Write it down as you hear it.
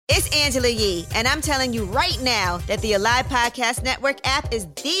It's Angela Yee, and I'm telling you right now that the Alive Podcast Network app is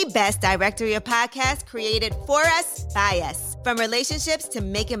the best directory of podcasts created for us, by us. From relationships to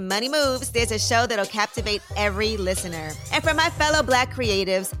making money moves, there's a show that'll captivate every listener. And for my fellow Black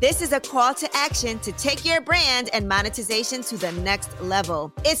creatives, this is a call to action to take your brand and monetization to the next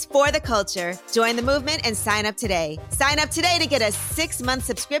level. It's for the culture. Join the movement and sign up today. Sign up today to get a 6-month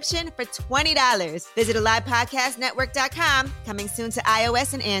subscription for $20. Visit AlivePodcastNetwork.com, coming soon to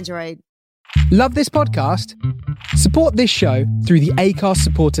iOS and Android. Love this podcast? Support this show through the Acast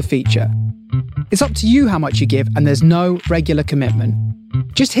supporter feature. It's up to you how much you give, and there's no regular commitment.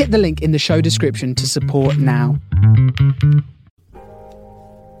 Just hit the link in the show description to support now.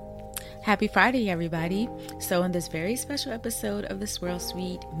 Happy Friday, everybody. So in this very special episode of the Swirl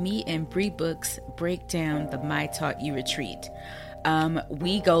Suite, me and Bree Books break down the MTY Retreat.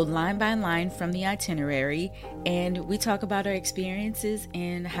 We go line by line from the itinerary, and we talk about our experiences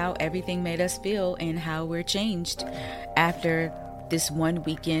and how everything made us feel and how we're changed after this one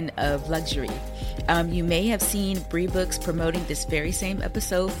weekend of luxury. You may have seen Bree Books promoting this very same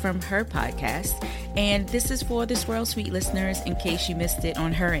episode from her podcast, and this is for the Swirl Suite listeners in case you missed it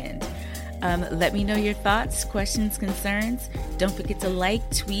on her end. Let me know your thoughts, questions, concerns. Don't forget to like,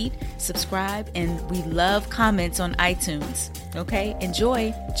 tweet, subscribe, and we love comments on iTunes. Okay,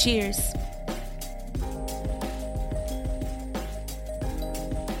 enjoy. Cheers.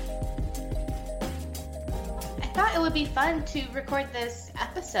 I thought it would be fun to record this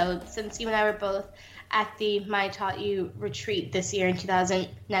episode since you and I were both at the MTY Retreat this year in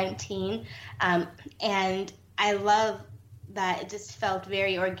 2019. And I love that it just felt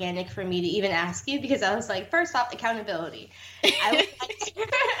very organic for me to even ask you, because I was like, first off, accountability.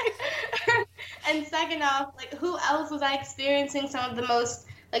 And second off, like, who else was I experiencing some of the most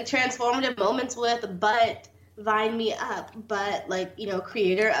like transformative moments with, but Vine me up, but like, you know,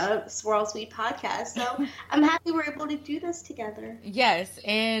 creator of Swirl Suite podcast. So I'm happy we're able to do this together. Yes,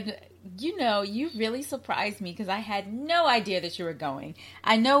 and you know, you really surprised me because I had no idea that you were going.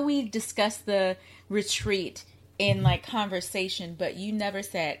 I know we discussed the retreat in like conversation, but you never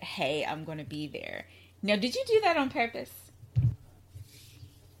said, hey, I'm going to be there. Now, did you do that on purpose?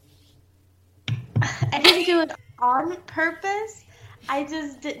 I didn't do it on purpose. I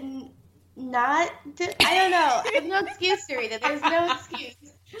just didn't I don't know. I have no excuse, Sarita. There's no excuse.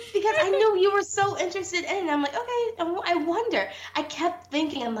 Because I knew you were so interested in it. I'm like, okay, I wonder. I kept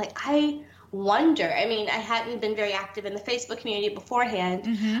thinking, I'm like, I wonder. I mean, I hadn't been very active in the Facebook community beforehand.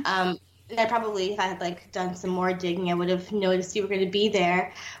 Mm-hmm. And I probably, if I had like done some more digging, I would have noticed you were going to be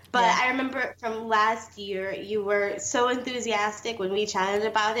there. But yeah. I remember from last year, you were so enthusiastic when we chatted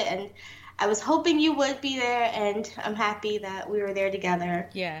about it, and I was hoping you would be there, and I'm happy that we were there together.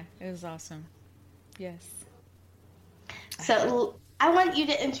 Yeah, it was awesome. Yes. So I want you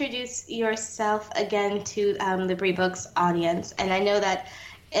to introduce yourself again to the Bree Books audience. And I know that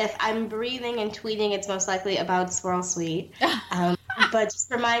if I'm breathing and tweeting, it's most likely about Swirl Suite. But just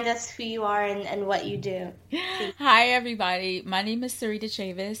remind us who you are and what you do. Please. Hi, everybody. My name is Sarita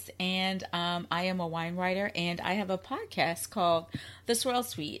Chavis, and I am a wine writer, and I have a podcast called The Swirl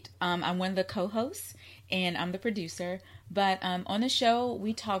Suite. I'm one of the co-hosts, and I'm the producer. But on the show,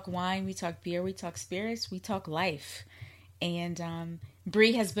 we talk wine, we talk beer, we talk spirits, we talk life. And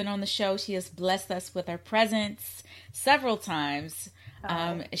Bree has been on the show. She has blessed us with her presence several times.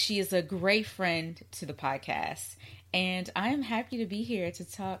 She is a great friend to the podcast. And I am happy to be here to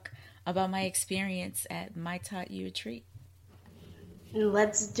talk about my experience at MTY Retreat.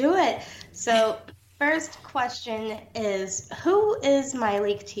 Let's do it. So first question is, who is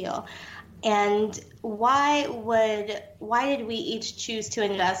Myleik Teele? And why did we each choose to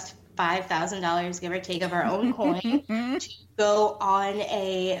invest $5,000, give or take, of our own coin to go on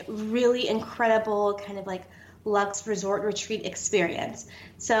a really incredible kind of like luxe resort retreat experience?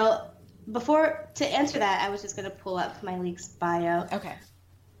 So to answer that, I was just going to pull up Myleik's bio. Okay.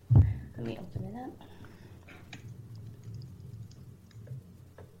 Let me open it up.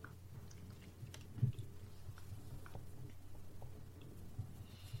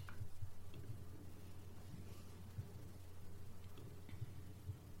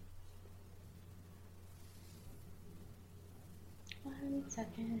 One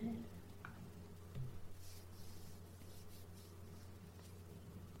second.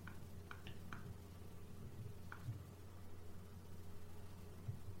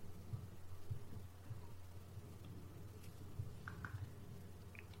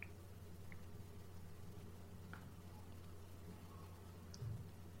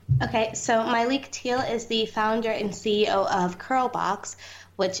 Okay, so Myleik Teal is the founder and CEO of Curlbox,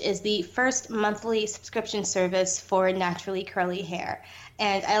 which is the first monthly subscription service for naturally curly hair.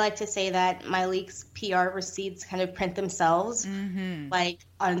 And I like to say that Myleik's PR receipts kind of print themselves, like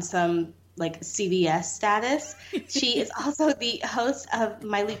on some like CVS status. She is also the host of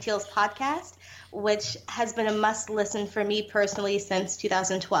Myleik Teal's podcast, which has been a must listen for me personally since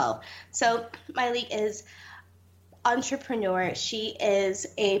 2012. So Myleik is entrepreneur. She is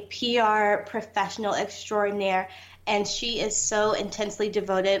a PR professional extraordinaire, and she is so intensely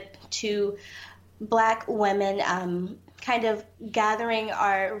devoted to Black women, kind of gathering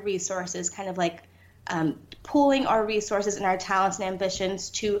our resources, kind of like pooling our resources and our talents and ambitions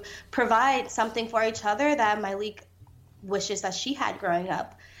to provide something for each other that Myleik wishes that she had growing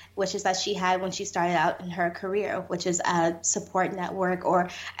up, wishes that she had when she started out in her career, which is a support network or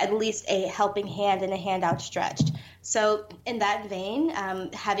at least a helping hand and a hand outstretched. So in that vein,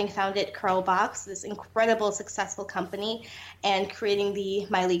 having founded Curlbox, this incredible successful company, and creating the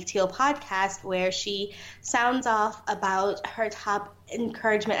Myleik Teal podcast, where she sounds off about her top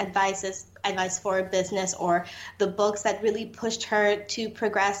encouragement advice for business or the books that really pushed her to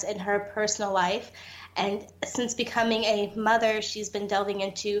progress in her personal life. And since becoming a mother, she's been delving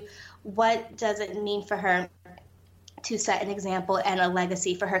into what does it mean for her to set an example and a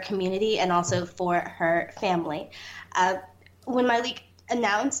legacy for her community and also for her family. When Myleik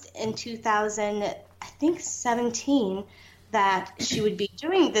announced in 2017 that she would be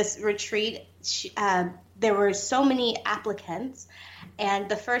doing this retreat, there were so many applicants, and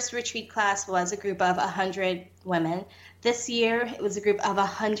the first retreat class was a group of 100 women. This year, it was a group of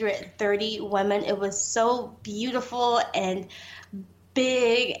 130 women. It was so beautiful and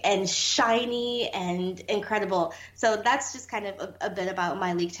big and shiny and incredible. So that's just kind of a bit about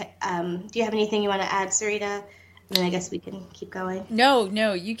Myleik. Do you have anything you want to add, Sarita? And then I guess we can keep going. No,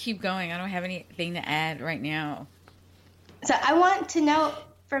 you keep going. I don't have anything to add right now. So I want to know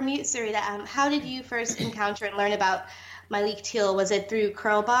from you, Sarita, how did you first encounter and learn about Myleik Teal? Was it through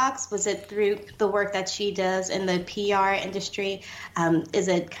Curlbox? Was it through the work that she does in the PR industry? Is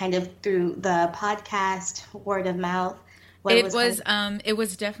it kind of through the podcast, word of mouth? It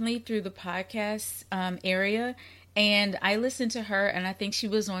was definitely through the podcast area, and I listened to her, and I think she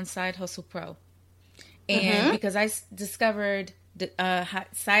was on Side Hustle Pro, and because I discovered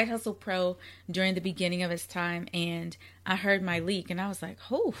Side Hustle Pro during the beginning of its time, and I heard Myleik, and I was like,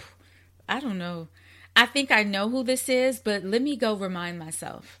 oh, I don't know. I think I know who this is, but let me go remind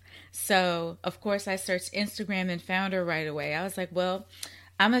myself. So, of course, I searched Instagram and found her right away. I was like, well,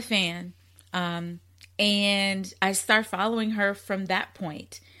 I'm a fan. And I start following her from that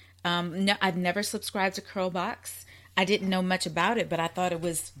point. No, I've never subscribed to Curlbox. I didn't know much about it, but I thought it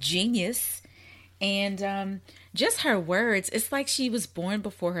was genius. And just her words, it's like she was born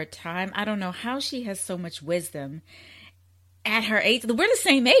before her time. I don't know how she has so much wisdom at her age. We're the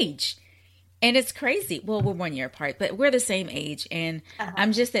same age. And it's crazy. Well, we're 1 year apart, but we're the same age. And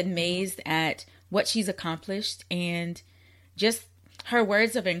I'm just amazed at what she's accomplished and just her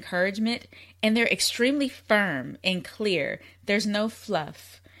words of encouragement. And they're extremely firm and clear. There's no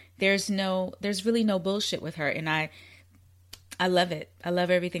fluff. There's really no bullshit with her. And I love it. I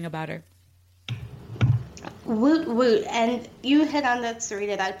love everything about her. Woot woot. And you hit on that,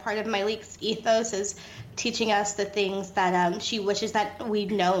 Sarita, that part of Myleik's ethos is teaching us the things that she wishes that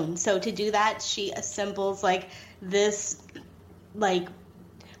we'd known. So to do that, she assembles like this like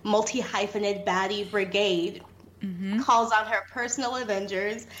multi-hyphenate baddie brigade, calls on her personal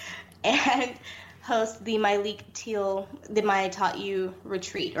Avengers, and hosts the Myleik Teal, the My Taught You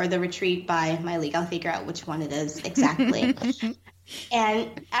Retreat, or the Retreat by Myleik. I'll figure out which one it is exactly.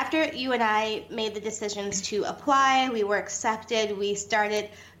 And after you and I made the decisions to apply, we were accepted. We started,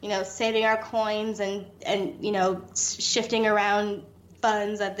 saving our coins and shifting around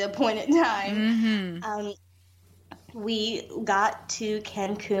funds at the appointed time. We got to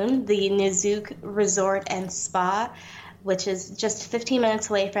Cancun, the Nizuc Resort and Spa, which is just 15 minutes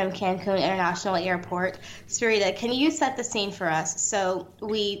away from Cancun International Airport. Sarita, can you set the scene for us? So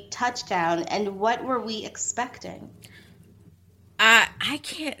we touched down, and what were we expecting? I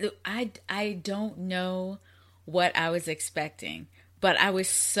don't know what I was expecting, but I was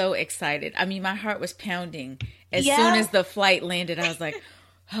so excited. I mean, my heart was pounding. As soon as the flight landed, I was like,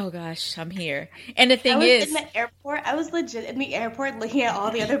 oh gosh, I'm here. And the thing is, in the airport, I was legit in the airport looking at all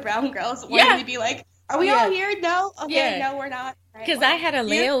the other brown girls wanting to be like, are we all here? No? Okay, no, we're not. Because I had a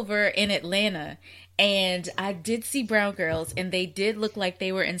layover in Atlanta, and I did see brown girls, and they did look like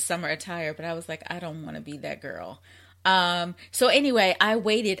they were in summer attire, but I was like, I don't want to be that girl. So anyway, I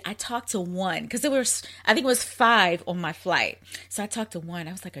waited. I talked to one because I think it was 5 on my flight. So I talked to one.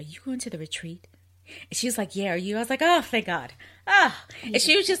 I was like, "Are you going to the retreat?" And she was like, "Yeah, are you?" I was like, "Oh, thank God." And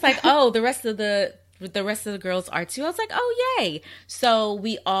she was just like, "Oh, the rest of the girls are too." I was like, "Oh, yay!" So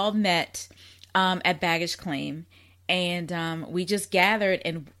we all met at baggage claim, and we just gathered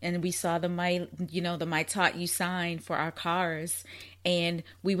and we saw the My Taught You sign for our cars, and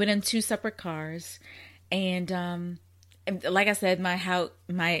we went in 2 separate cars, and like I said, my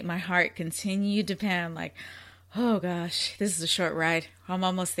heart continued to pound like, oh gosh, this is a short ride. I'm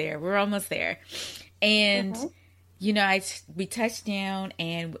almost there. We're almost there. And, we touched down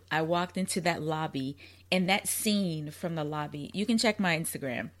and I walked into that lobby, and that scene from the lobby, you can check my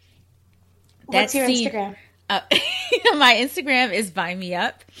Instagram. What's your Instagram? My Instagram is Buy Me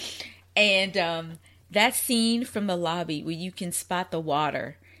Up. And that scene from the lobby where you can spot the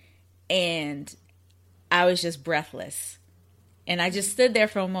water, and I was just breathless. And I just stood there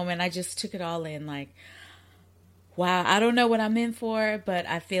for a moment. I just took it all in like, wow, I don't know what I'm in for, but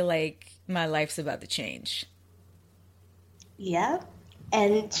I feel like my life's about to change. Yeah,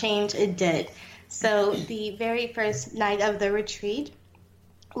 and change it did. So the very first night of the retreat,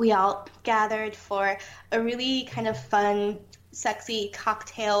 we all gathered for a really kind of fun, sexy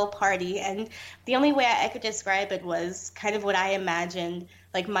cocktail party. And the only way I could describe it was kind of what I imagined,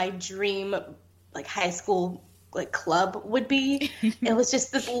 like my dream, like high school club would be. It was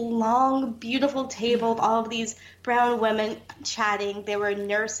just this long, beautiful table of all of these brown women chatting. There were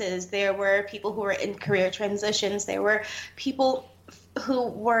nurses. There were people who were in career transitions. There were people who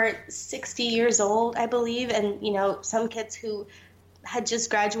were 60 years old, I believe, and some kids who had just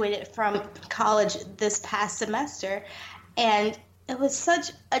graduated from college this past semester. And it was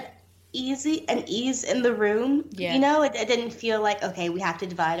such an ease in the room. Yeah. It didn't feel like, okay, we have to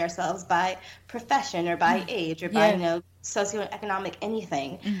divide ourselves by profession or by age or by socioeconomic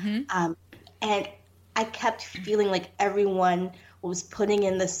anything. Mm-hmm. And I kept feeling like everyone was putting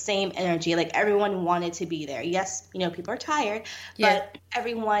in the same energy, like everyone wanted to be there. Yes, people are tired, but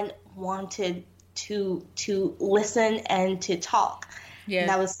everyone wanted to listen and to talk. Yeah. And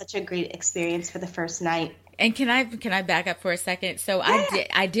that was such a great experience for the first night. And can I back up for a second? So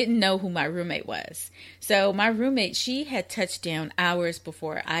I didn't know who my roommate was. So my roommate, she had touched down hours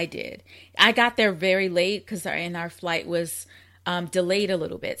before I did. I got there very late because our flight was delayed a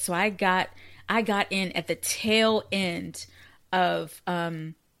little bit. So I got in at the tail end of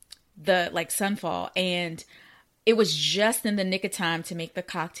the sunfall, and it was just in the nick of time to make the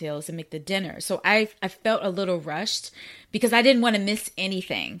cocktails and make the dinner. So I felt a little rushed because I didn't want to miss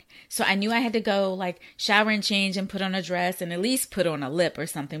anything. So I knew I had to go shower and change and put on a dress and at least put on a lip or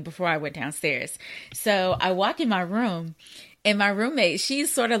something before I went downstairs. So I walk in my room, and my roommate,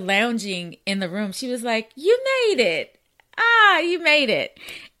 she's sort of lounging in the room. She was like, "You made it. You made it."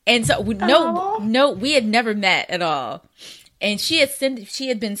 And so no, we had never met at all. And she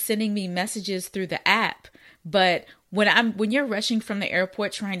had been sending me messages through the app. But when you're rushing from the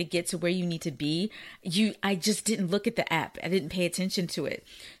airport trying to get to where you need to be, I just didn't look at the app. I didn't pay attention to it.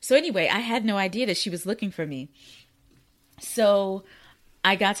 So anyway, I had no idea that she was looking for me. So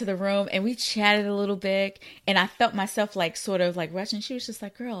I got to the room and we chatted a little bit, and I felt myself sort of rushing. She was just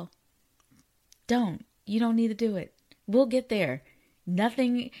like, "Girl, you don't need to do it. We'll get there.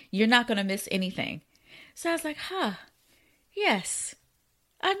 Nothing, you're not going to miss anything." So I was like, yes,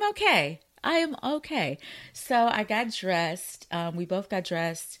 I'm okay. I am okay. So I got dressed. We both got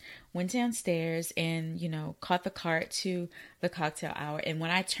dressed, went downstairs, and, caught the cart to the cocktail hour. And when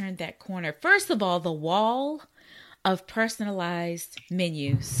I turned that corner, first of all, the wall of personalized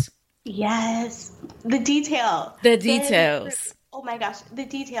menus. Yes. The detail. The details. Oh my gosh, the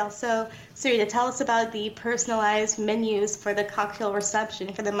details. So, Sarita, tell us about the personalized menus for the cocktail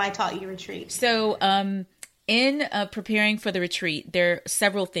reception for the My Taught You retreat. So, in preparing for the retreat, there are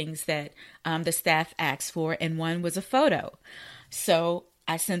several things that the staff asked for, and one was a photo. So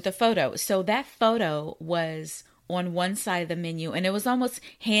I sent the photo. So that photo was on one side of the menu, and it was almost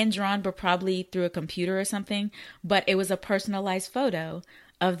hand-drawn, but probably through a computer or something. But it was a personalized photo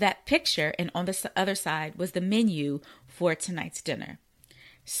of that picture, and on the other side was the menu for tonight's dinner.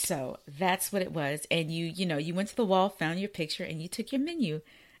 So that's what it was. And you went to the wall, found your picture, and you took your menu.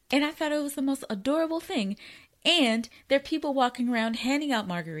 And I thought it was the most adorable thing. And there are people walking around handing out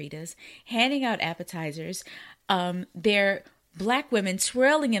margaritas, handing out appetizers. There are Black women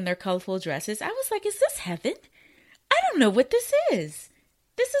twirling in their colorful dresses. I was like, is this heaven? I don't know what this is.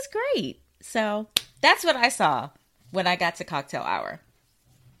 This is great. So that's what I saw when I got to cocktail hour.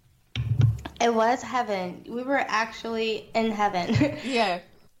 It was heaven. We were actually in heaven. Yeah.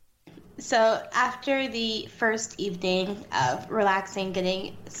 So after the first evening of relaxing,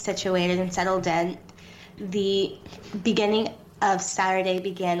 getting situated and settled in, the beginning of Saturday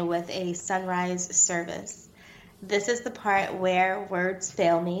began with a sunrise service. This is the part where words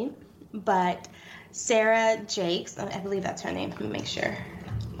fail me, but Sarah Jakes, I believe that's her name, let me make sure.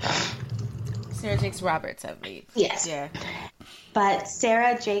 Sarah Jakes Roberts, I believe. Yes. Yeah. But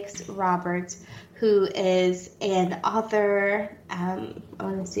Sarah Jakes Roberts, who is an author, I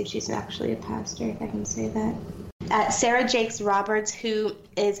want to see if she's actually a pastor, if I can say that. Sarah Jakes Roberts, who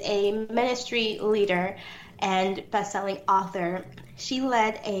is a ministry leader and best-selling author, she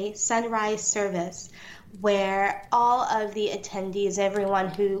led a sunrise service where all of the attendees, everyone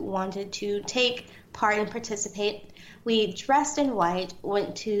who wanted to take part and participate, we dressed in white,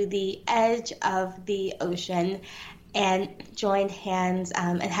 went to the edge of the ocean, and joined hands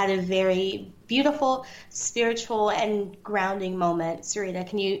and had a very beautiful, spiritual, and grounding moment. Sarita,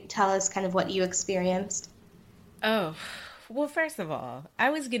 can you tell us kind of what you experienced? Oh, well, first of all,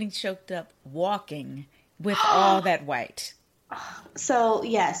 I was getting choked up walking with all that white. So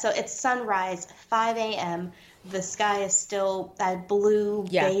it's sunrise, 5 a.m. The sky is still that blue,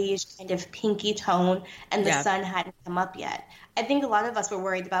 beige, kind of pinky tone, and the sun hadn't come up yet. I think a lot of us were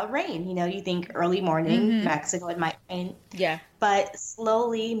worried about rain. You know, you think early morning, Mexico, it might rain. Yeah. But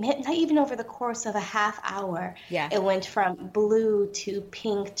slowly, not even over the course of a half hour, it went from blue to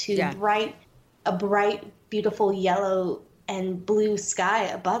pink to a bright, beautiful yellow and blue sky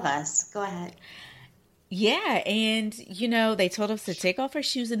above us. Go ahead. Yeah, and, you know, they told us to take off our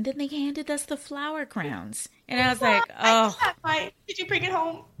shoes, and then they handed us the flower crowns. And I was like, oh. Did you bring it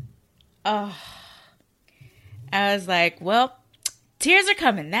home? Oh. I was like, well, tears are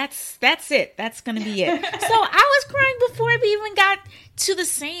coming. That's it. That's going to be it. So I was crying before we even got to the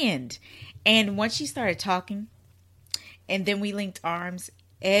sand. And once she started talking, and then we linked arms,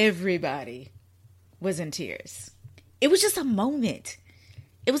 everybody was in tears. It was just a moment.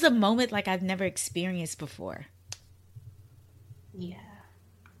 It was a moment like I've never experienced before. Yeah.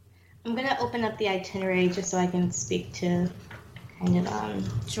 I'm going to open up the itinerary just so I can speak to kind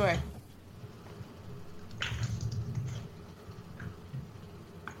of... Sure.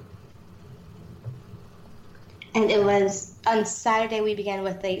 And it was on Saturday, we began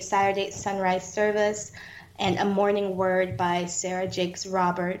with a Saturday sunrise service and a morning word by Sarah Jakes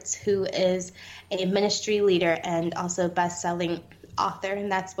Roberts, who is a ministry leader and also best-selling author, and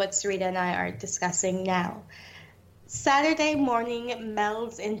that's what Sarita and I are discussing now. Saturday morning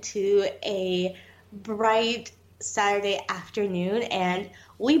melds into a bright Saturday afternoon, and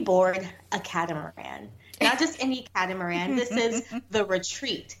we board a catamaran. Not just any catamaran. This is the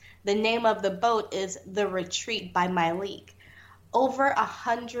Retreat. The name of the boat is The Retreat by My League. Over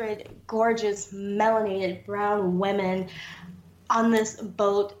 100 gorgeous, melanated brown women on this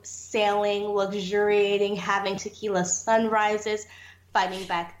boat, sailing, luxuriating, having tequila sunrises, fighting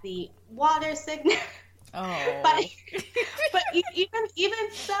back the water sickness. Oh. but even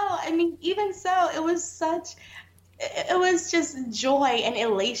so, it was just joy and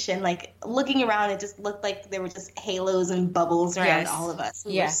elation. Like, looking around, it just looked like there were just halos and bubbles around all of us.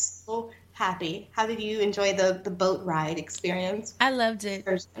 We were so happy. How did you enjoy the boat ride experience? I loved it.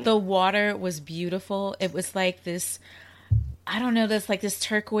 The water was beautiful. It was like this, I don't know, this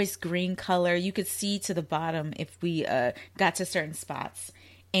turquoise green color. You could see to the bottom if we got to certain spots.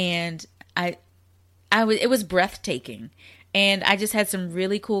 And it was breathtaking. And I just had some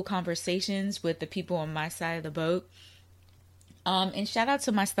really cool conversations with the people on my side of the boat. And shout out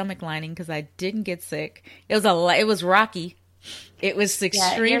to my stomach lining because I didn't get sick. It was rocky. It was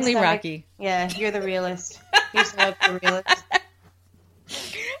extremely rocky. Yeah, you're the realist. You're the realist.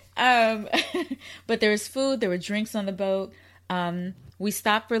 But there was food, there were drinks on the boat. We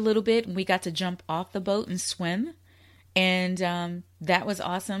stopped for a little bit and we got to jump off the boat and swim. And that was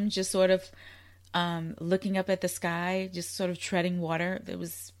awesome. Just sort of looking up at the sky, just sort of treading water. It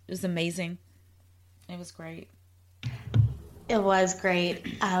was amazing. It was great. It was great.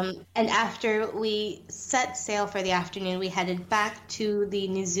 And after we set sail for the afternoon, we headed back to the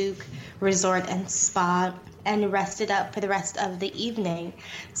Nizuc Resort and Spa and rested up for the rest of the evening.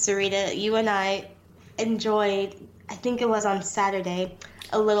 Sarita, you and I enjoyed, I think it was on Saturday,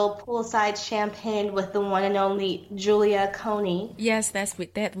 a little poolside champagne with the one and only Julia Coney. Yes, that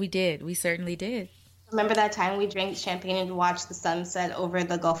we did. We certainly did. Remember that time we drank champagne and watched the sunset over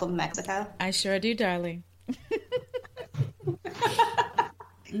the Gulf of Mexico? I sure do, darling.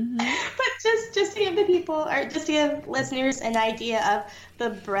 Mm-hmm. But just to give the people, or just to give listeners an idea of the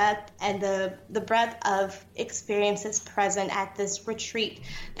breadth and the breadth of experiences present at this retreat,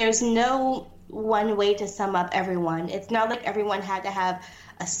 there's no one way to sum up everyone. It's not like everyone had to have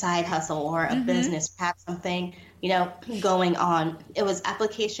a side hustle or a business, perhaps something, going on. It was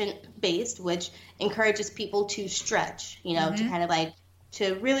application based, which encourages people to stretch, to kind of like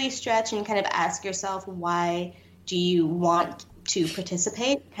to really stretch and kind of ask yourself, why do you want to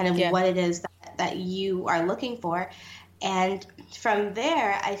participate? Kind of what it is that you are looking for. And from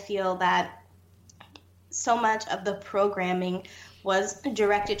there, I feel that so much of the programming was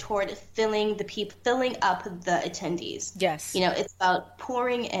directed toward filling up the attendees. Yes. It's about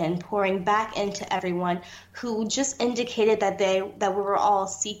pouring back into everyone who just indicated that we were all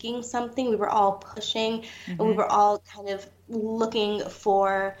seeking something, we were all pushing, and we were all kind of looking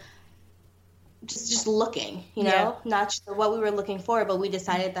for just looking, not sure what we were looking for, but we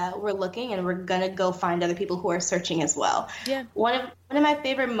decided that we're looking and we're going to go find other people who are searching as well. Yeah. One of my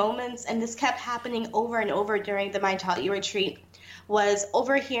favorite moments, and this kept happening over and over during the My Taught You retreat, was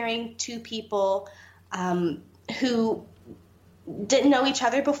overhearing two people who didn't know each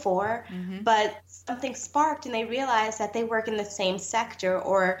other before, but something sparked and they realized that they work in the same sector,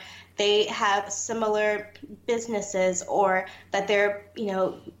 or they have similar businesses, or that they're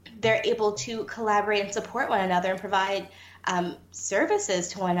able to collaborate and support one another and provide services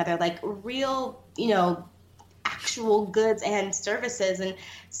to one another, like real, actual goods and services, and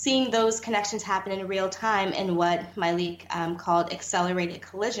seeing those connections happen in real time in what Malik called accelerated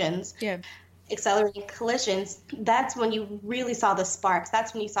collisions. Yeah. Accelerating collisions, that's when you really saw the sparks.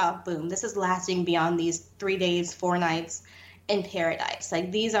 That's when you saw, boom, this is lasting beyond these 3 days, 4 nights in paradise.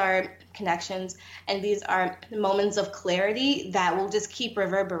 Like, these are connections and these are moments of clarity that will just keep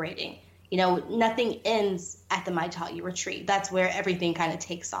reverberating. Nothing ends at the My Taught You retreat. That's where everything kind of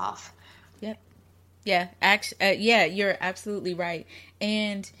takes off. Yep. Yeah. You're absolutely right.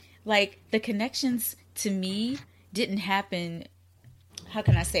 And like, the connections to me didn't happen. How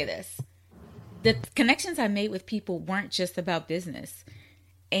can I say this? The connections I made with people weren't just about business.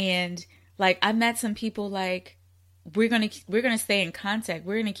 And like, I met some people like, we're going to stay in contact.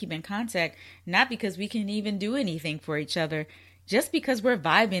 We're going to keep in contact, not because we can even do anything for each other, just because we're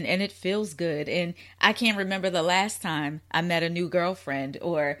vibing and it feels good. And I can't remember the last time I met a new girlfriend,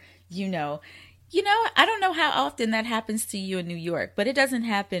 or, I don't know how often that happens to you in New York, but it doesn't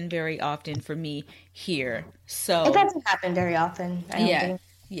happen very often for me here. So it doesn't happen very often. I don't think.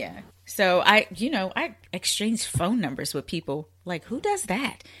 Yeah. So I exchanged phone numbers with people. Like, who does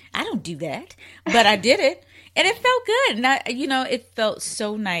that? I don't do that, but I did it and it felt good. And it felt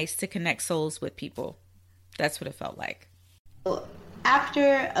so nice to connect souls with people. That's what it felt like.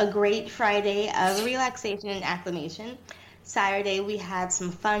 After a great Friday of relaxation and acclimation, Saturday we had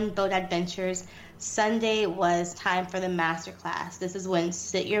some fun boat adventures. Sunday was time for the masterclass. This is when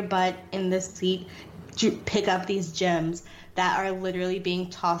sit your butt in the seat, pick up these gems that are literally being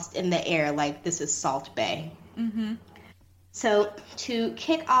tossed in the air like this is Salt Bay. So to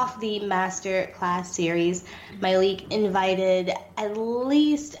kick off the master class series, Malik invited at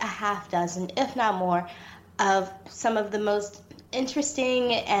least a half dozen, if not more, of some of the most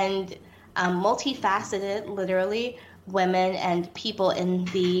interesting and multifaceted, literally, women and people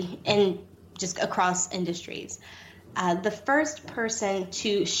in just across industries. The first person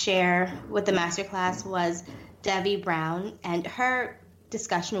to share with the masterclass was Debbie Brown, and her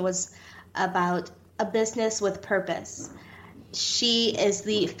discussion was about a business with purpose. She is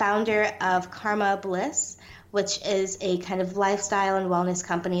the founder of Karma Bliss, which is a kind of lifestyle and wellness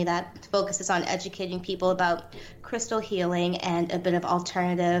company that focuses on educating people about crystal healing and a bit of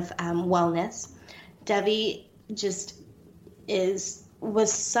alternative wellness. Debbie just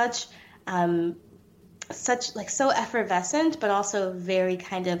was such so effervescent, but also very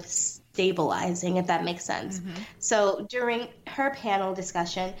kind of stabilizing, if that makes sense. So during her panel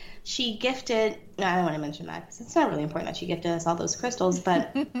discussion, she gifted, no, I don't want to mention that because it's not really important that she gifted us all those crystals,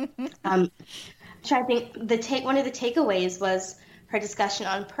 but I'm trying to think, one of the takeaways was her discussion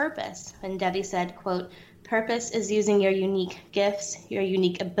on purpose. And Debbie said, quote, "Purpose is using your unique gifts, your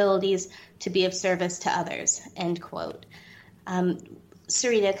unique abilities to be of service to others," end quote.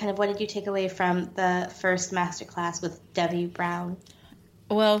 Sarita, kind of what did you take away from the first masterclass with Debbie Brown?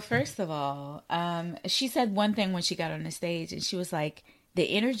 Well, first of all, she said one thing when she got on the stage, and she was like, the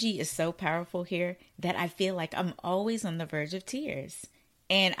energy is so powerful here that I feel like I'm always on the verge of tears.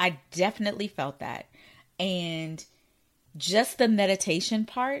 And I definitely felt that. And just the meditation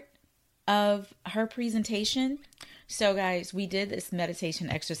part of her presentation. So guys, we did this meditation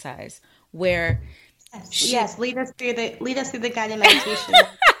exercise where Yes, lead us through the guided meditation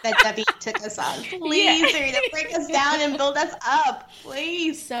that Debbie took us on. Please, Sarita, break us down and build us up,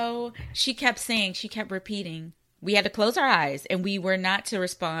 please. So she kept repeating. We had to close our eyes, and we were not to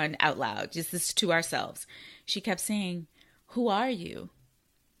respond out loud, just this to ourselves. She kept saying, "Who are you?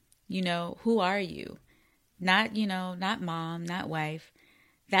 You know, who are you? Not, you know, not mom, not wife.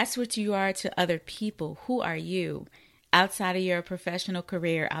 That's what you are to other people. Who are you? Outside of your professional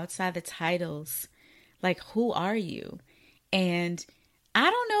career, outside the titles, like, who are you? And I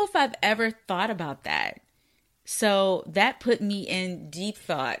don't know if I've ever thought about that. So that put me in deep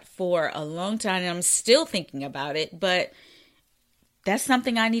thought for a long time. And I'm still thinking about it, but that's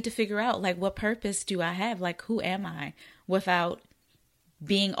something I need to figure out. Like, what purpose do I have? Like, who am I without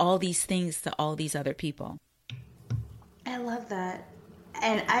being all these things to all these other people? I love that.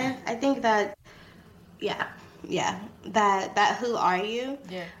 And I think that, yeah, that who are you?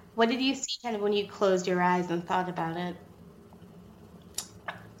 Yeah. What did you see kind of when you closed your eyes and thought about it?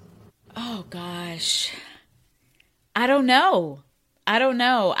 Oh, gosh. I don't know.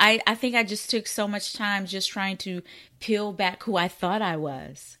 I think I just took so much time just trying to peel back who I thought I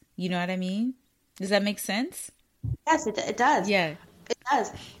was. You know what I mean? Does that make sense? Yes, it does. Yeah. It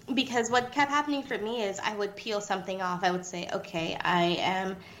does. Because what kept happening for me is I would peel something off. I would say, okay, I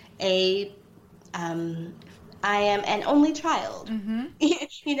am an only child,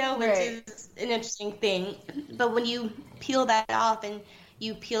 you know, which is an interesting thing. But when you peel that off and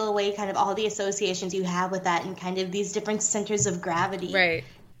you peel away kind of all the associations you have with that and kind of these different centers of gravity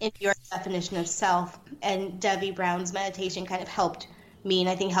in your definition of self, and Debbie Brown's meditation kind of helped me, and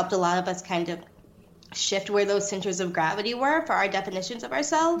I think helped a lot of us kind of shift where those centers of gravity were for our definitions of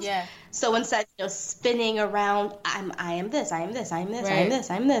ourselves. Yeah. So instead, you know, spinning around, I am this, I am this, I am this, I am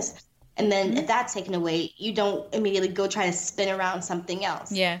this, I am this. And then if that's taken away, you don't immediately go try to spin around something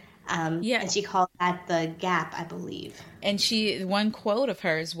else. Yeah. And she called that the gap, I believe. And one quote of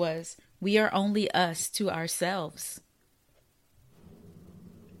hers was, "We are only us to ourselves."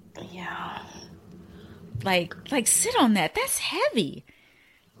 Yeah. Like sit on that. That's heavy.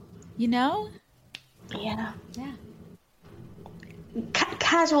 You know? Yeah. Yeah.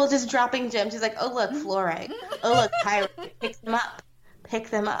 Casual, just dropping gems. She's like, oh, look, fluorite. Oh, look, pyrite. Pick them up. Pick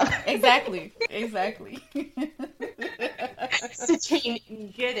them up. Exactly.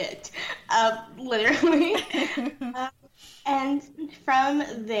 Citrine, get it. Literally. And from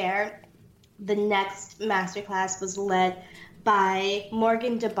there, the next masterclass was led by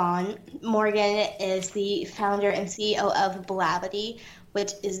Morgan DeBon. Morgan is the founder and CEO of Blavity,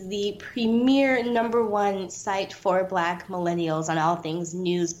 which is the premier #1 site for Black millennials on all things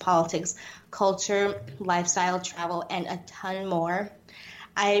news, politics, culture, lifestyle, travel, and a ton more.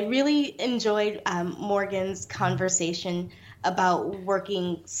 I really enjoyed Morgan's conversation about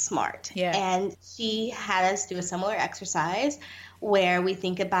working smart. Yeah. And she had us do a similar exercise where we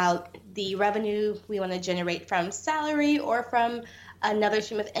think about the revenue we want to generate from salary or from another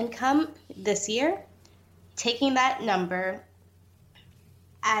stream of income this year, taking that number,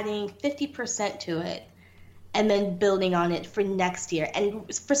 adding 50% to it, and then building on it for next year.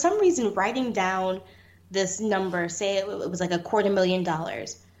 And for some reason, writing down this number, say it was like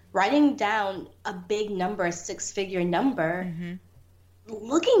 $250,000, writing down a big number, a six-figure number,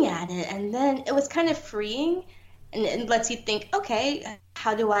 looking at it, and then it was kind of freeing, and it lets you think, okay,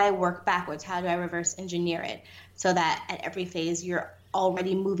 how do I work backwards? How do I reverse engineer it so that at every phase you're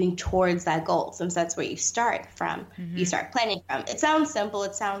already moving towards that goal, since that's where you start from. You start planning from. It sounds simple.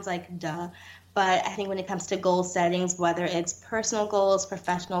 It sounds like duh. But I think when it comes to goal settings, whether it's personal goals,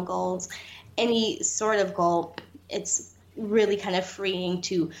 professional goals, any sort of goal, it's really kind of freeing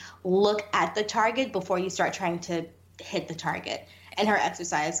to look at the target before you start trying to hit the target. And her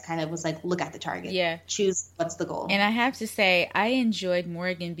exercise kind of was like, look at the target. Yeah. Choose what's the goal. And I have to say, I enjoyed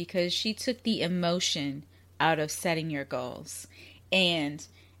Morgan because she took the emotion out of setting your goals. And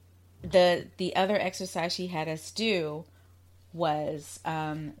the other exercise she had us do was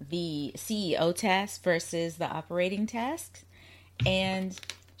the CEO task versus the operating task. And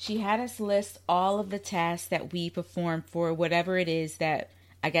she had us list all of the tasks that we perform for whatever it is that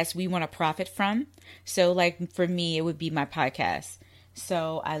I guess we want to profit from. So like for me, it would be my podcast.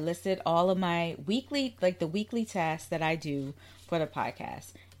 So I listed all of my weekly, like the weekly tasks that I do for the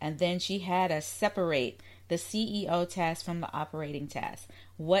podcast. And then she had us separate the CEO task from the operating task.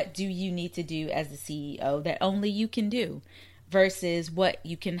 What do you need to do as the CEO that only you can do versus what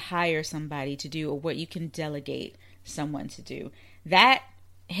you can hire somebody to do or what you can delegate someone to do? That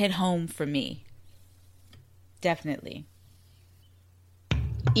hit home for me. Definitely.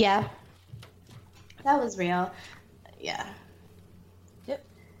 Yeah. That was real. Yeah. Yep.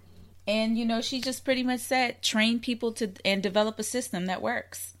 And, you know, she just pretty much said, train people to and develop a system that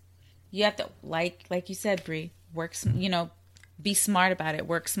works. You have to, like you said, Bree, you know, be smart about it.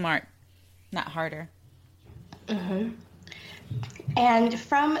 Work smart, not harder. And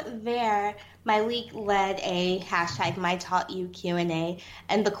from there, Myleik led a hashtag #MyTaughtYou Q&A,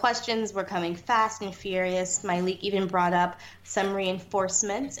 and the questions were coming fast and furious. Myleik even brought up some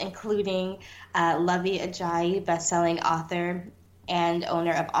reinforcements, including Lovey Ajayi, best-selling author and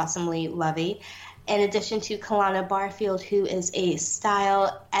owner of Awesomely Lovey, in addition to Kalana Barfield, who is a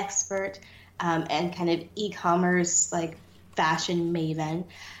style expert and kind of e-commerce, like, fashion maven.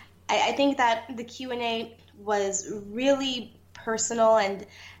 I think that the Q&A was really personal, and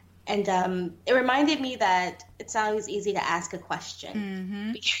it reminded me that it's not always easy to ask a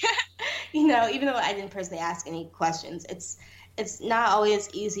question. You know, even though I didn't personally ask any questions, it's not always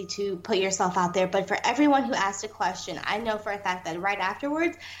easy to put yourself out there. But for everyone who asked a question, I know for a fact that right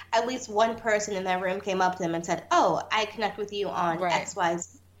afterwards, at least one person in that room came up to them and said, "Oh, I connect with you on X, Y,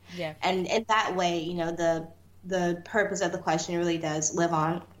 Z." Yeah. And in that way, you know, the purpose of the question really does live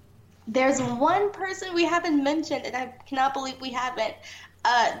on. There's one person we haven't mentioned, and I cannot believe we haven't.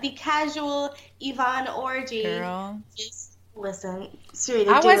 The casual Yvonne Orji. Girl. Just listen,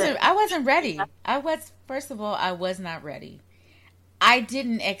 Sarita, I wasn't ready. First of all, I was not ready. I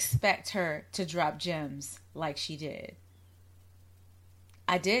didn't expect her to drop gems like she did.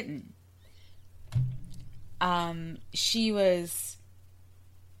 I didn't. She was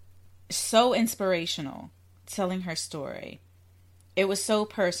so inspirational telling her story. It was so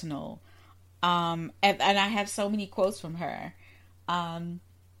personal. And I have so many quotes from her. And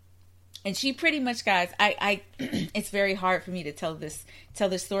she pretty much, guys, I it's very hard for me to tell this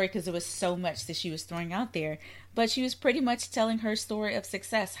story because there was so much that she was throwing out there. But she was pretty much telling her story of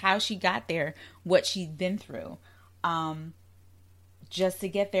success, how she got there, what she'd been through, just to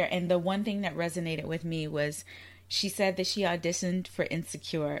get there. And the one thing that resonated with me was she said that she auditioned for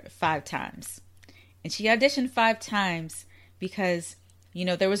Insecure 5 times. And she auditioned 5 times because, you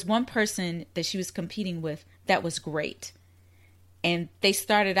know, there was one person that she was competing with that was great. And they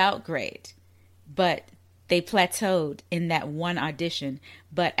started out great, but they plateaued in that one audition.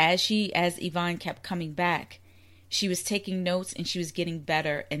 But as Yvonne kept coming back, she was taking notes and she was getting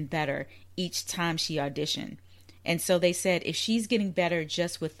better and better each time she auditioned. And so they said, if she's getting better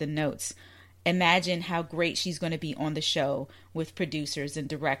just with the notes, imagine how great she's going to be on the show with producers and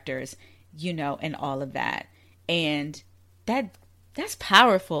directors, you know, and all of that. And that's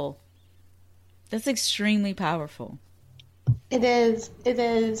powerful. That's extremely powerful. It is.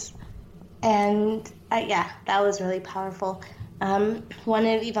 And yeah, that was really powerful. One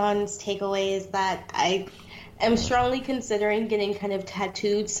of Yvonne's takeaways that I am strongly considering getting kind of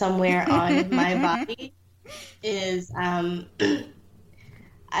tattooed somewhere on my body is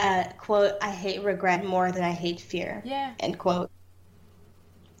quote, "I hate regret more than I hate fear." Yeah. End quote.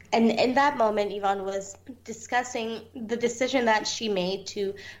 And in that moment, Yvonne was discussing the decision that she made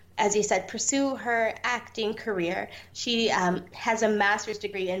to, as you said, pursue her acting career. She has a master's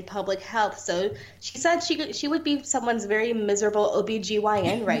degree in public health, so she said she would be someone's very miserable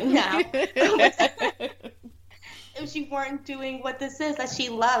OBGYN right now if she weren't doing what this is that she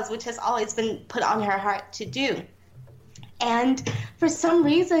loves, which has always been put on her heart to do. And for some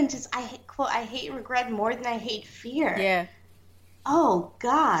reason, I hate regret more than I hate fear. Yeah. Oh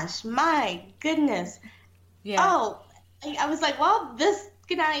gosh, my goodness. Yeah. Oh, I was like, well,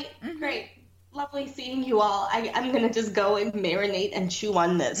 good night. Mm-hmm. Great. Lovely seeing you all. I'm going to just go and marinate and chew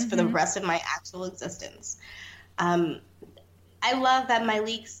on this for the rest of my actual existence. I love that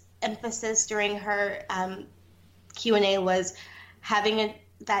Myleik's emphasis during her Q&A was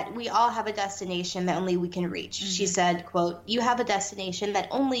that we all have a destination that only we can reach. Mm-hmm. She said, quote, "You have a destination that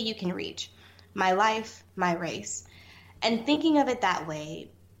only you can reach. My life, my race." And thinking of it that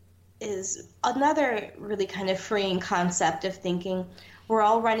way is another really kind of freeing concept of thinking we're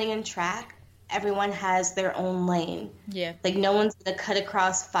all running in track. Everyone has their own lane. Yeah. Like no one's going to cut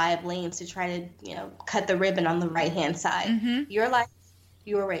across 5 lanes to try to, you know, cut the ribbon on the right-hand side. Mm-hmm. Your life,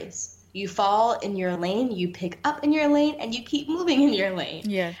 your race. You fall in your lane, you pick up in your lane, and you keep moving in your lane.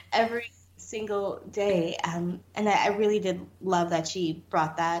 Yeah. Every single day. And I really did love that she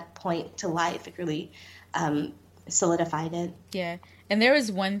brought that point to life. It really solidified it. Yeah. And there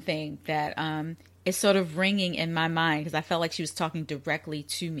was one thing that is sort of ringing in my mind because I felt like she was talking directly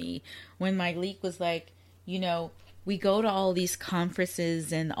to me when Myleik was like, you know, we go to all these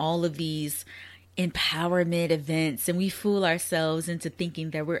conferences and all of these empowerment events and we fool ourselves into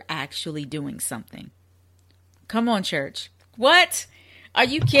thinking that we're actually doing something. Come on, church. What? Are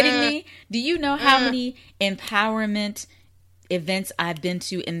you kidding me? Do you know how many empowerment events I've been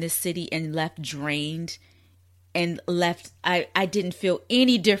to in this city and left drained and left? I didn't feel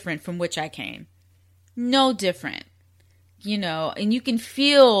any different from which I came. No different. You know, and you can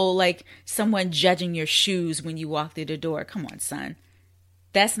feel like someone judging your shoes when you walk through the door. Come on, son.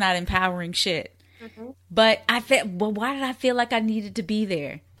 That's not empowering shit. Mm-hmm. But why did I feel like I needed to be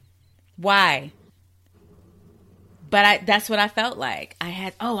there? Why? But that's what I felt like.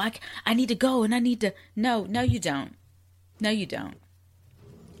 I need to go and I need to. No, you don't. No, you don't.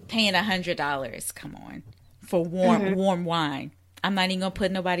 Paying $100, come on, for warm wine. I'm not even gonna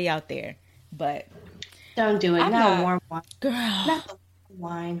put nobody out there, but don't do it. Warm wine, girl. Not the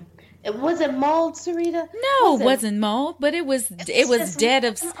wine. Was it mulled, Sarita? No, it wasn't mulled, but it was dead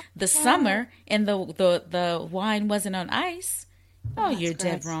of the summer, and the wine wasn't on ice. Oh, you're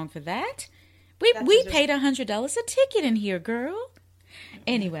dead wrong for that. We paid $100 a ticket in here, girl.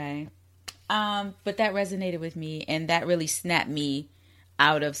 Anyway, but that resonated with me, and that really snapped me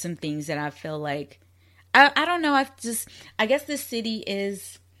out of some things that I feel like I don't know. I guess this city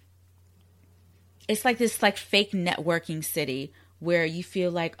it's like this fake networking city where you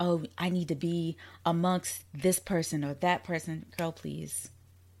feel like, oh, I need to be amongst this person or that person. Girl, please.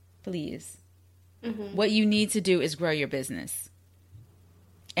 Mm-hmm. What you need to do is grow your business.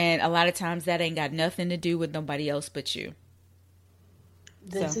 And a lot of times that ain't got nothing to do with nobody else but you.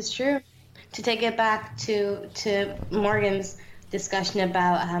 This is true. To take it back to Morgan's discussion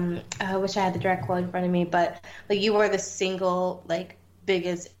about, I wish I had the direct quote in front of me, but like you are the single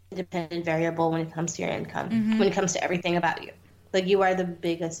biggest independent variable when it comes to your income, when it comes to everything about you. Like you are the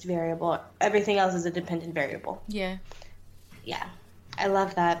biggest variable. Everything else is a dependent variable. Yeah. Yeah. I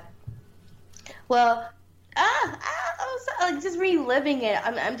love that. Well, I was just reliving it.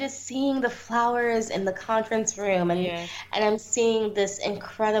 I'm just seeing the flowers in the conference room, and I'm seeing this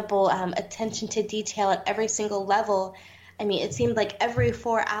incredible attention to detail at every single level. I mean, it seemed like every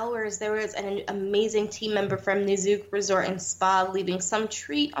 4 hours there was an amazing team member from Nizuc Resort and Spa leaving some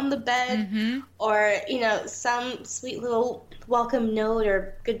treat on the bed, or some sweet little welcome note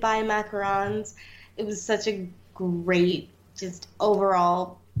or goodbye macarons. It was such a great, just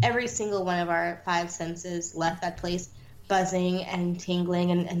overall. Every single one of our 5 senses left that place buzzing and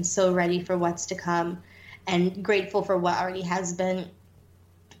tingling and so ready for what's to come and grateful for what already has been.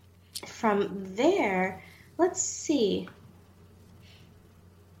 From there, let's see.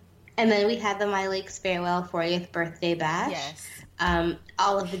 And then we had the My Lakes Farewell 40th birthday bash. Yes.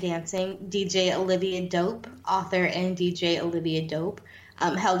 All of the dancing. DJ Olivia Dope, author and DJ Olivia Dope,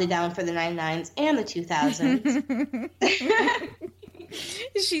 held it down for the 99s and the 2000s.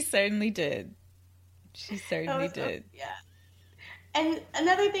 She certainly did. She certainly did. Yeah. And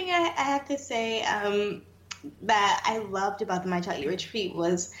another thing I have to say that I loved about the MTY Retreat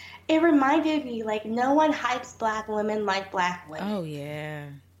was it reminded me, no one hypes Black women like Black women. Oh, yeah.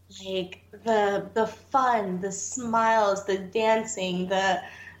 The fun, the smiles, the dancing, the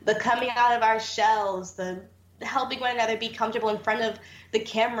coming out of our shells, the helping one another be comfortable in front of the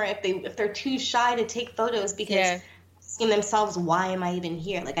camera if they're too shy to take photos because asking themselves, why am I even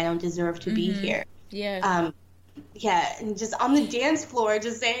here? I don't deserve to be here. Yeah. And just on the dance floor,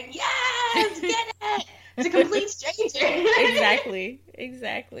 just saying, yes, get it, to complete stranger.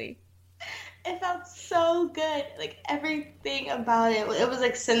 Exactly. It felt so good. Everything about it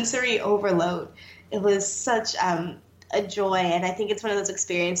was sensory overload. It was such a joy, and I think it's one of those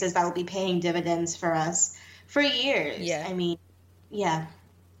experiences that will be paying dividends for us for years. Yeah. I mean, yeah.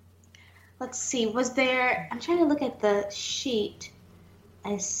 Let's see. Was there? I'm trying to look at the sheet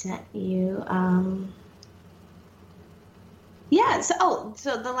I sent you.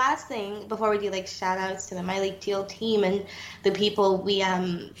 So the last thing before we do shout outs to the My Lake Teal team and the people we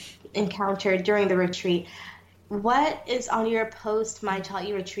encountered during the retreat, what is on your post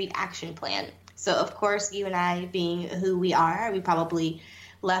MTY Retreat action plan? So of course, you and I being who we are, we probably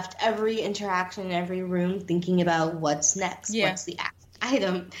left every interaction in every room thinking about what's next, what's the action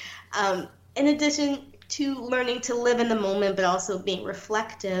item. In addition to learning to live in the moment, but also being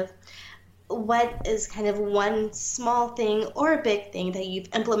reflective, what is kind of one small thing or a big thing that you've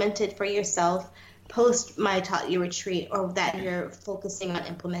implemented for yourself post MTY Retreat, or that you're focusing on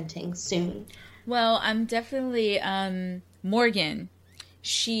implementing soon? Well, I'm definitely Morgan.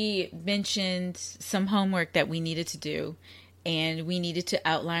 She mentioned some homework that we needed to do, and we needed to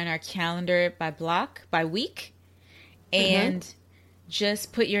outline our calendar by week, and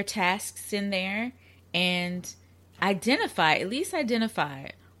just put your tasks in there and identify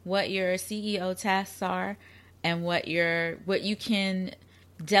what your CEO tasks are and what you can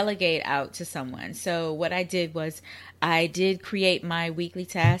delegate out to someone. So what I did was I did create my weekly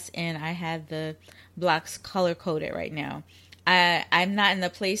tasks, and I have the blocks color coded right now. I'm not in the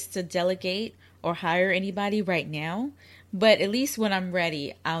place to delegate or hire anybody right now, but at least when I'm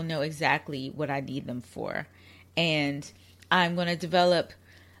ready, I'll know exactly what I need them for. And I'm going to develop,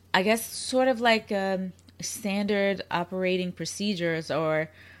 I guess, sort of like standard operating procedures, or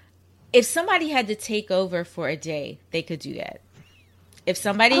if somebody had to take over for a day, they could do that. If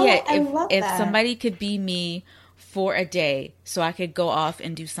somebody if somebody could be me for a day so I could go off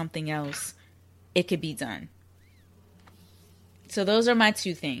and do something else, it could be done. So those are my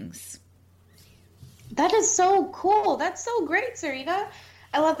two things. That is so cool. That's so great, Sarita.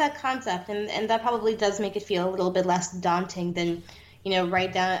 I love that concept, and that probably does make it feel a little bit less daunting than,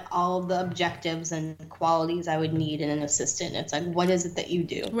 write down all of the objectives and qualities I would need in an assistant. It's like, what is it that you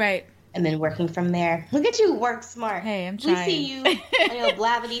do? Right. And then working from there. Look at you, work smart. Hey, I'm trying. We see you on your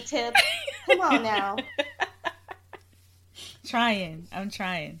Blavity tip. Come on now. I'm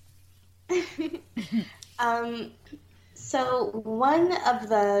trying. So one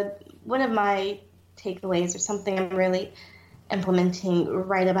of my takeaways, or something I'm really implementing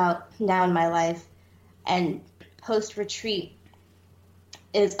right about now in my life and post-retreat,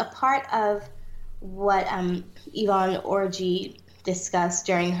 is a part of what Yvonne Orji discussed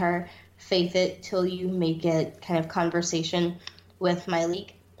during her Faith It Till You Make It kind of conversation with my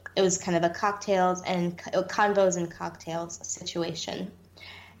league. It was kind of a convos and cocktails situation.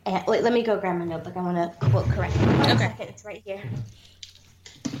 And wait, let me go grab my notebook. I want to quote correctly. One second, it's right here.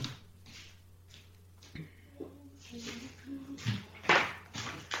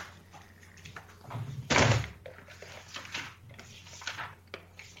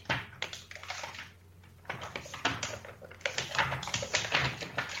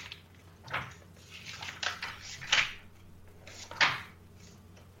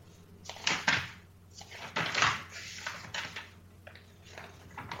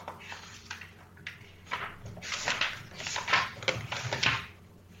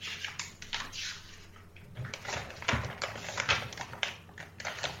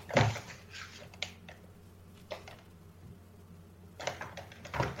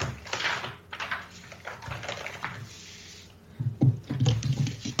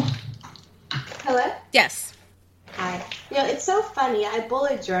 Hello? Yes. Hi. It's so funny. I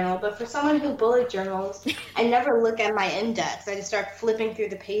bullet journal, but for someone who bullet journals, I never look at my index. I just start flipping through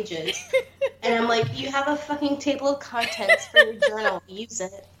the pages. And I'm like, you have a fucking table of contents for your journal. Use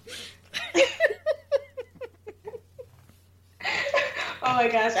it. Oh my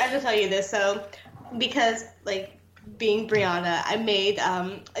gosh, I have to tell you this. So, because, being Brianna, I made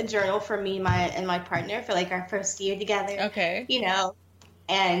a journal for me and my partner for, our first year together. Okay.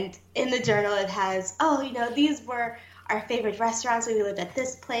 And in the journal it has, these were our favorite restaurants when we lived at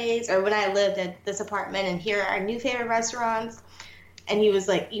this place, or when I lived at this apartment, and here are our new favorite restaurants. And he was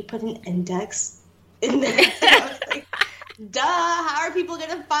like, you put an index in there? And I was like, duh, how are people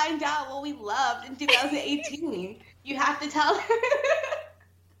going to find out what we loved in 2018? You have to tell them.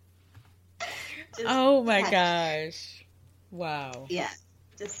 Oh my gosh. Wow. Yeah.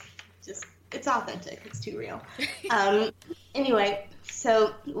 Just it's authentic. It's too real. Anyway,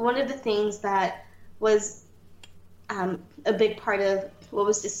 so one of the things that was a big part of what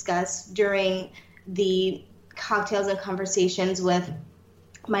was discussed during the cocktails and conversations with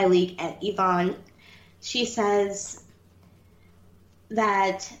my league at Yvonne, she says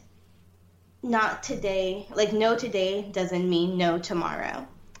that not today, no today doesn't mean no tomorrow.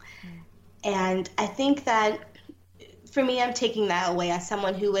 And I think that for me, I'm taking that away as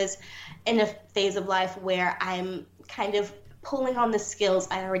someone who is in a phase of life where I'm kind of pulling on the skills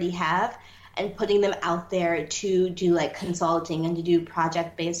I already have and putting them out there to do consulting and to do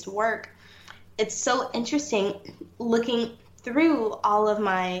project-based work. It's so interesting looking through all of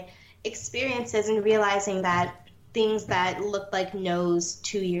my experiences and realizing that things that looked like no's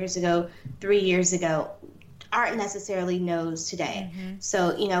 2 years ago, 3 years ago, aren't necessarily no's today. Mm-hmm.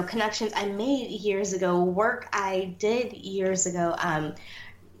 So, connections I made years ago, work I did years ago, and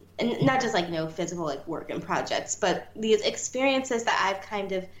not just physical work and projects, but these experiences that I've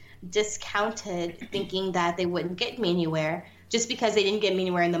kind of discounted thinking that they wouldn't get me anywhere. Just because they didn't get me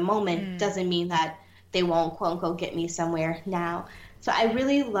anywhere in the moment doesn't mean that they won't, quote unquote, get me somewhere now. So I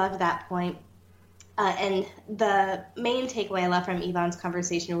really loved that point. And the main takeaway I left from Yvonne's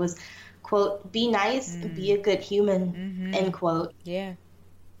conversation was, quote, be nice, be a good human, end quote. Yeah.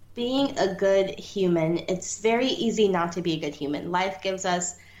 Being a good human, it's very easy not to be a good human. Life gives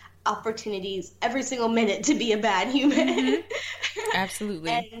us opportunities every single minute to be a bad human.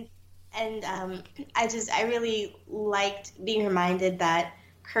 Absolutely. And I really liked being reminded that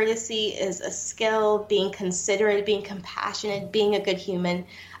courtesy is a skill, being considerate, being compassionate, being a good human,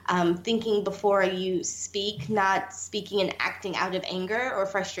 thinking before you speak, not speaking and acting out of anger or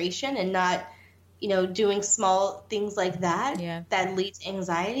frustration, and not, doing small things like that that lead to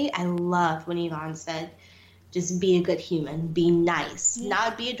anxiety. I loved when Yvonne said, just be a good human, be nice,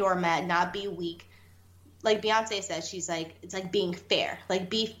 not be a doormat, not be weak. like Beyonce says, she's like, it's like being fair. Like,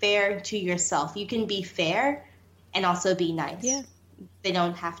 be fair to yourself. You can be fair and also be nice. Yeah. They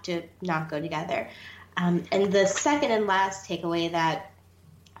don't have to not go together. And the second and last takeaway that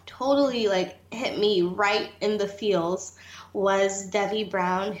totally like hit me right in the feels was Debbie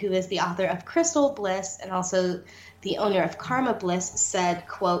Brown, who is the author of Crystal Bliss and also the owner of Karma Bliss, said,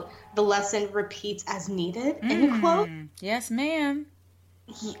 quote, "The lesson repeats as needed," end quote. Yes, ma'am.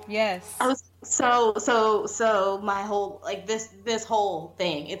 Yes. I was so my whole, like, this whole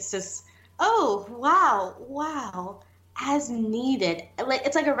thing, it's just, oh, wow, as needed. Like,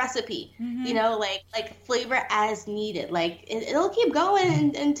 it's like a recipe, you know, like flavor as needed. Like, it'll keep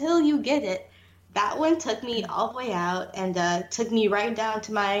going until you get it. That one took me all the way out and took me right down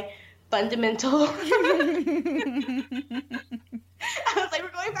to my fundamental. I was like,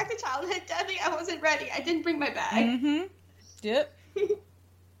 we're going back to childhood, Debbie. I wasn't ready. I didn't bring my bag. Yep.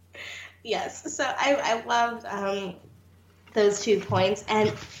 Yes. So I loved those 2 points.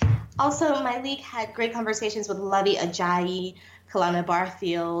 And also, my league had great conversations with Lovey Ajayi, Kalana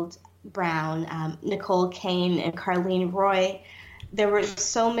Barfield Brown, Nicole Kane, and Carlene Roy. There were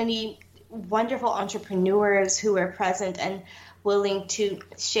so many wonderful entrepreneurs who were present and willing to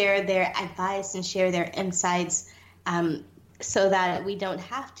share their advice and share their insights, so that we don't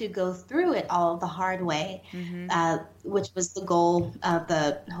have to go through it all the hard way, which was the goal of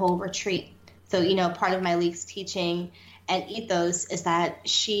the whole retreat. So, you know, part of my league's teaching and ethos is that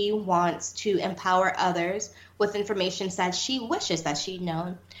she wants to empower others with information that she wishes that she'd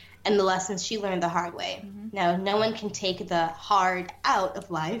known and the lessons she learned the hard way. Now, no one can take the hard out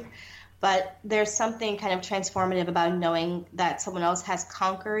of life, but there's something kind of transformative about knowing that someone else has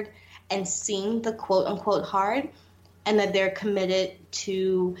conquered and seen the quote-unquote hard, and that they're committed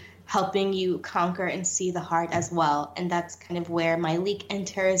to helping you conquer and see the hard as well. And that's kind of where my league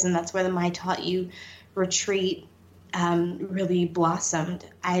enters, and that's where the My Taught You retreat really blossomed.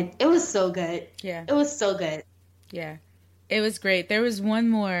 It was so good. Yeah. It was so good. Yeah. It was great. There was one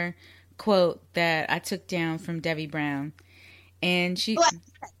more quote that I took down from Debbie Brown. And she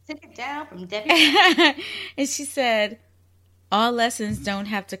took it down from Debbie. And she said, "All lessons don't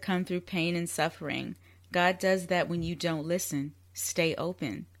have to come through pain and suffering. God does that when you don't listen. Stay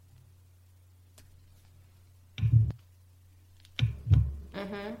open."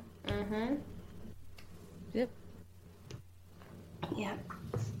 Yep. Yeah.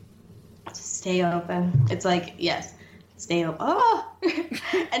 Just stay open. It's like, yes, stay open. Oh!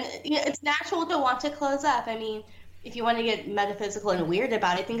 And you know, it's natural to want to close up. I mean, if you want to get metaphysical and weird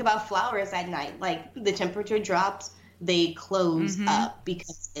about it, think about flowers at night. Like, the temperature drops, they close up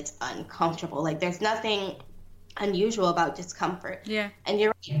because it's uncomfortable. Like, there's nothing unusual about discomfort. Yeah. And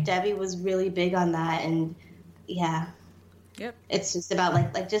you're right, Debbie was really big on that. And yeah. Yep. It's just about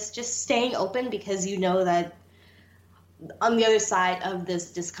like just staying open, because you know that on the other side of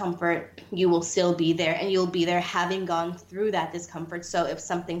this discomfort, you will still be there, and you'll be there having gone through that discomfort. So if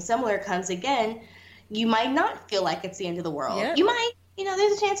something similar comes again, you might not feel like it's the end of the world. Yep. You might, you know,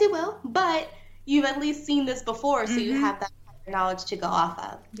 there's a chance you will, but you've at least seen this before, so you have that knowledge to go off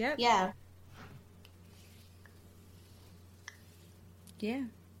of. Yep. Yeah. Yeah.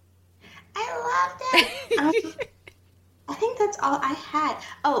 I loved it. I think that's all I had.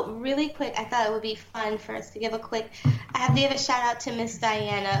 Oh, really quick, I thought it would be fun for us to give a quick, I have to give a shout out to Miss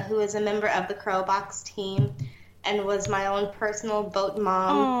Diana, who is a member of the Crow Box team and was my own personal boat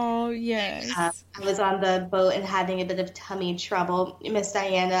mom. Oh, yes. I was on the boat and having a bit of tummy trouble. Miss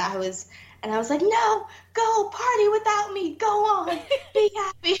Diana, I was like, no, go party without me. Go on. Be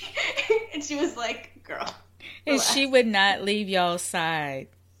happy. And she was like, girl. And relax. she would not leave y'all's side.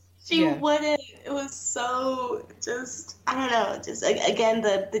 She wouldn't. It was so just, I don't know, just again,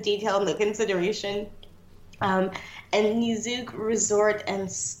 the detail and the consideration. And Nizuc Resort and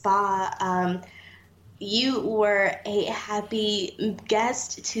Spa, you were a happy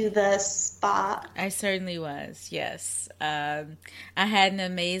guest to the spa. I certainly was, yes. I had an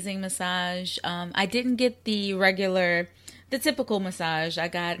amazing massage. I didn't get the typical massage. I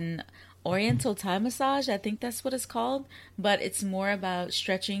got an Oriental Thai massage, I think that's what it's called, but it's more about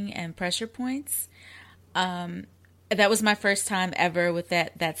stretching and pressure points. That was my first time ever with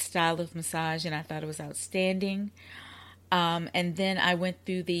that style of massage, and I thought it was outstanding. And then I went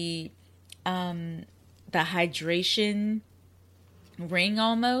through the hydration ring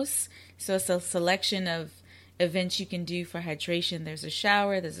almost. So it's a selection of events you can do for hydration. There's a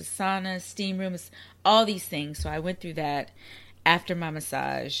shower, there's a sauna, steam room, all these things. So I went through that after my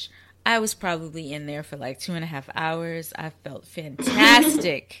massage. I was probably in there for like 2.5 hours. I felt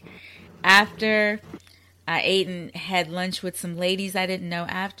fantastic after. I ate and had lunch with some ladies I didn't know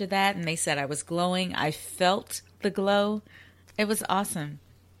after that, and they said I was glowing. I felt the glow. It was awesome.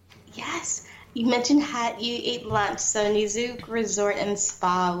 Yes. You mentioned you ate lunch. So Nizuc Resort and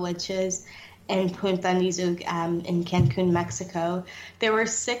Spa, which is in Punta Nizuc in Cancun, Mexico. There were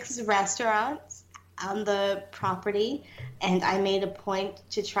 6 restaurants on the property, and I made a point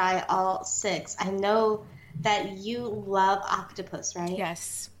to try all 6. I know that you love octopus, right?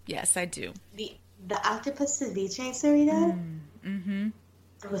 Yes, I do. The octopus ceviche, Sarita? Mm-hmm.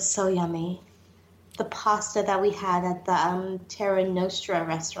 It was so yummy. The pasta that we had at the Terra Nostra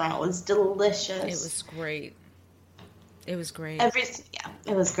restaurant was delicious. It was great. It was great.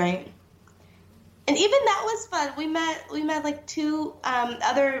 It was great. And even that was fun. We met like 2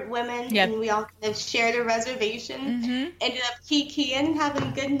 other women, and we all kind of shared a reservation. Mm-hmm. Ended up kikiing and having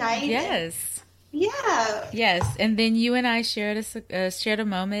a good night. Yes. Yes, and then you and I shared a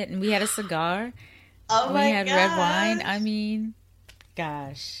moment, and we had a cigar. Oh my god! We had red wine. I mean,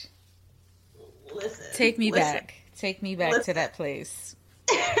 gosh. Take me back to that place.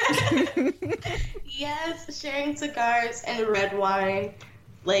 Yes, sharing cigars and red wine,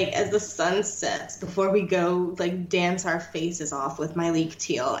 like as the sun sets before we go like dance our faces off with Myleik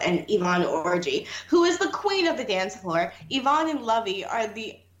Teele and Yvonne Orji, who is the queen of the dance floor. Yvonne and Lovey are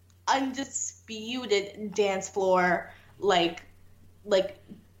the undisputed dance floor, like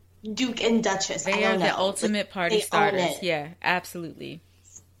Duke and Duchess. They are the ultimate party starters. Yeah, absolutely.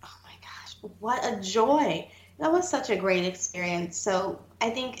 What a joy. That was such a great experience. So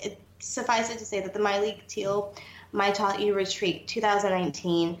I think it suffices to say that the Myleik Teele MTY Retreat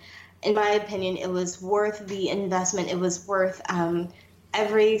 2019, in my opinion, it was worth the investment. It was worth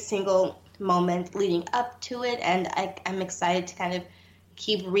every single moment leading up to it. And I'm excited to kind of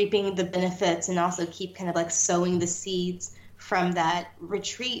keep reaping the benefits and also keep kind of like sowing the seeds from that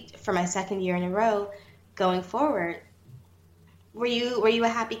retreat for my 2nd year in a row going forward. Were you a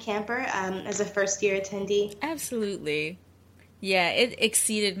happy camper as a first-year attendee? Absolutely. Yeah, it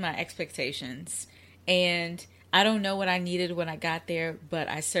exceeded my expectations. And I don't know what I needed when I got there, but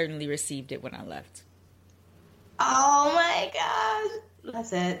I certainly received it when I left. Oh, my gosh.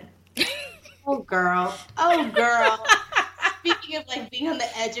 That's it. Oh, girl. Speaking of, like, being on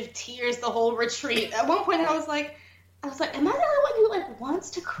the edge of tears the whole retreat, at one point I was like, am I the only one who, like, wants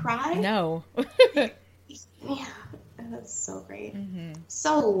to cry? No. Yeah. That's so great. Mm-hmm.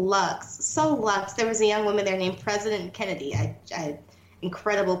 So Lux. There was a young woman there named President Kennedy,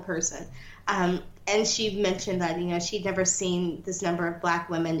 incredible person. And she mentioned that, she'd never seen this number of Black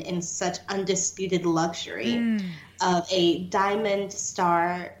women in such undisputed luxury of a diamond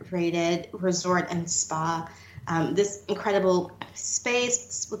star rated resort and spa. This incredible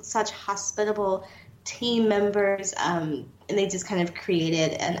space with such hospitable team members. And they just kind of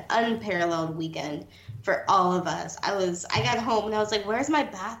created an unparalleled weekend for all of us. I got home and I was like, where's my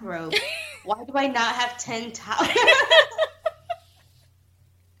bathrobe? Why do I not have 10 towels?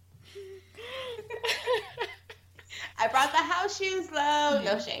 I brought the house shoes though.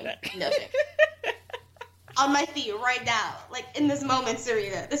 No shame. On my feet right now. Like in this moment,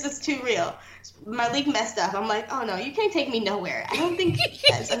 Sarita. This is too real. Myleik messed up. I'm like, oh no, you can't take me nowhere. I don't think you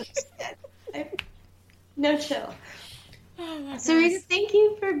guys understand. No chill. Sarita, thank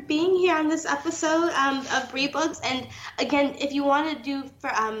you for being here on this episode of Bree Books. And again, if you want to do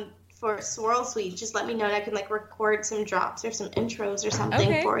for Swirl Suite, just let me know and I can like record some drops or some intros or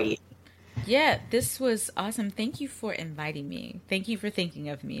something for you. Yeah, this was awesome. Thank you for inviting me. Thank you for thinking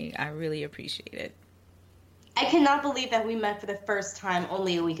of me. I really appreciate it. I cannot believe that we met for the first time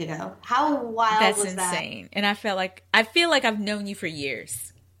only a week ago. How wild was that? That's insane. And I feel like I've known you for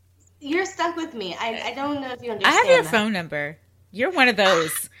years. You're stuck with me. I don't know if you understand. I have your phone number. You're one of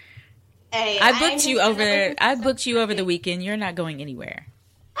those. Hey, I booked you over the weekend. You're not going anywhere.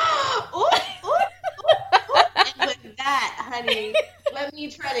 Ooh. And with that, honey, let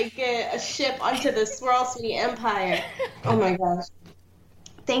me try to get a ship onto the Swirl Suite empire. Oh my gosh.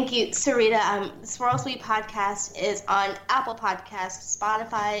 Thank you, Sarita. Swirl Suite Podcast is on Apple Podcasts,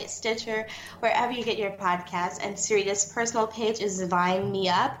 Spotify, Stitcher, wherever you get your podcasts. And Sarita's personal page is Vine Me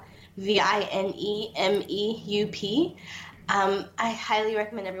Up. VINEMEUP. I highly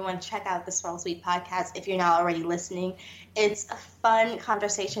recommend everyone check out the Swirl Suite podcast if you're not already listening. It's fun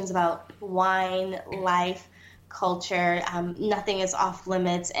conversations about wine, life, culture. Nothing is off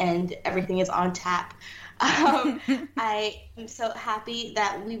limits and everything is on tap. I am so happy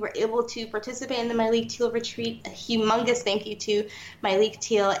that we were able to participate in the Myleik Teele retreat. A humongous thank you to Myleik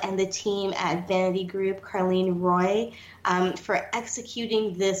Teele and the team at Vanity Group, Carlene Roy, for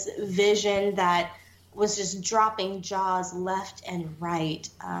executing this vision that was just dropping jaws left and right.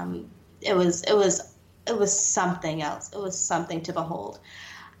 It was it was something else. It was something to behold.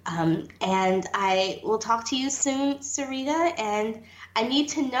 And I will talk to you soon, Sarita. And I need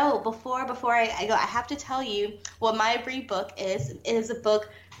to know before I go, I have to tell you what my Brie book is. It is a book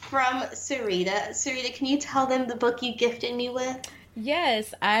from Sarita. Sarita, can you tell them the book you gifted me with?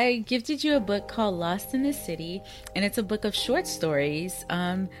 Yes, I gifted you a book called Lost in the City, and it's a book of short stories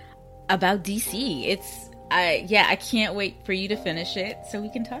about DC. I can't wait for you to finish it so we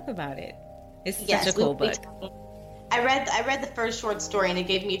can talk about it. It's such a cool book. I read the first short story and it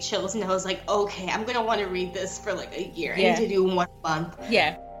gave me chills, and I was like, okay, I'm gonna want to read this for like a year. Yeah. I need to do 1 month.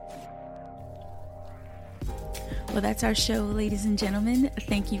 Yeah. Well, that's our show, ladies and gentlemen.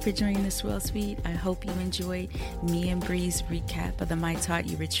 Thank you for joining the Swirl Suite. I hope you enjoyed me and Bree's recap of the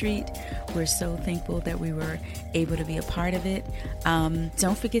MTY Retreat. We're so thankful that we were able to be a part of it.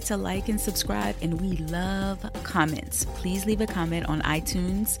 Don't forget to like and subscribe, and we love comments. Please leave a comment on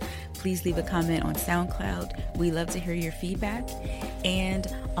iTunes. Please leave a comment on SoundCloud. We love to hear your feedback.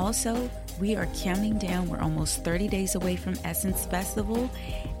 And also, we are counting down. We're almost 30 days away from Essence Festival,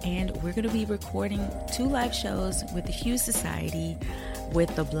 and we're going to be recording 2 live shows with the Hughes Society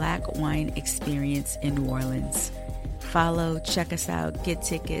with the Black Wine Experience in New Orleans. Follow, check us out, get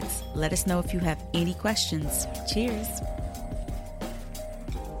tickets. Let us know if you have any questions. Cheers.